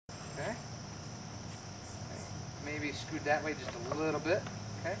be screwed that way just a little bit.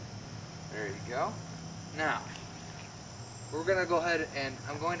 Okay, there you go. Now, we're going to go ahead and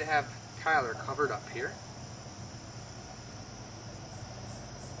I'm going to have Tyler covered up here.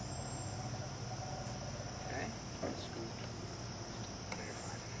 Okay, screw. You're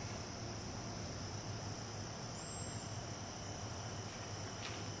fine.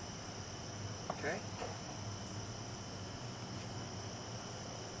 Okay.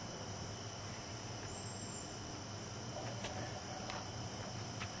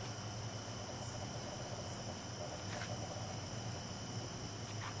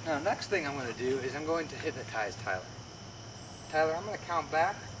 Now, next thing I'm going to do is I'm going to hypnotize Tyler. Tyler, I'm going to count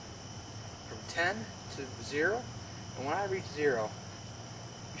back from 10 to 0, and when I reach 0,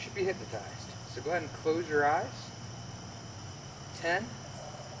 you should be hypnotized. So go ahead and close your eyes. 10,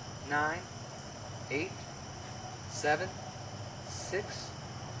 9, 8, 7, 6,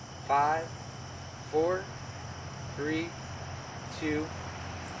 5, 4, 3, 2,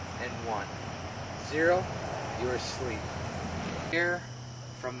 and 1. 0, you're asleep. Here,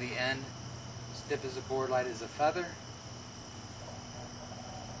 from the end, stiff as a board, light as a feather.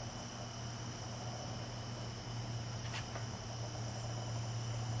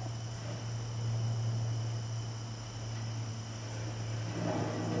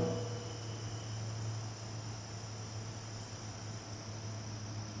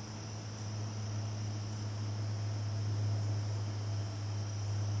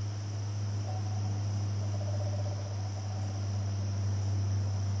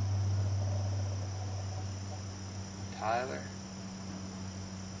 Tyler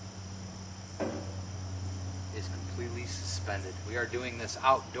is completely suspended. We are doing this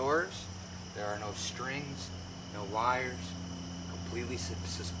outdoors. There are no strings, no wires, completely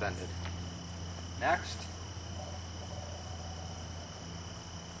suspended. Next,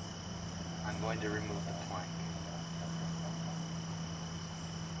 I'm going to remove the plank.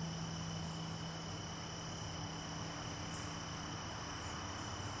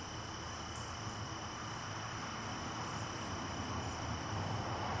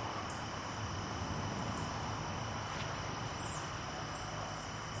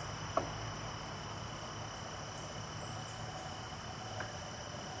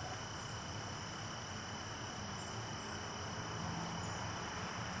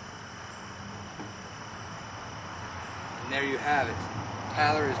 And there you have it.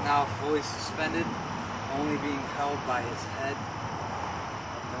 Tyler is now fully suspended, only being held by his head.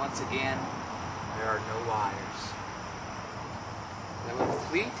 And once again, there are no wires. That will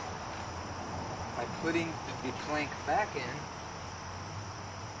complete by putting the plank back in.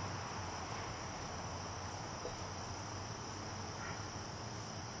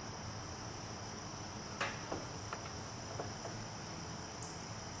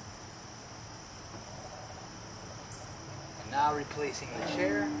 Now replacing the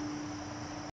chair.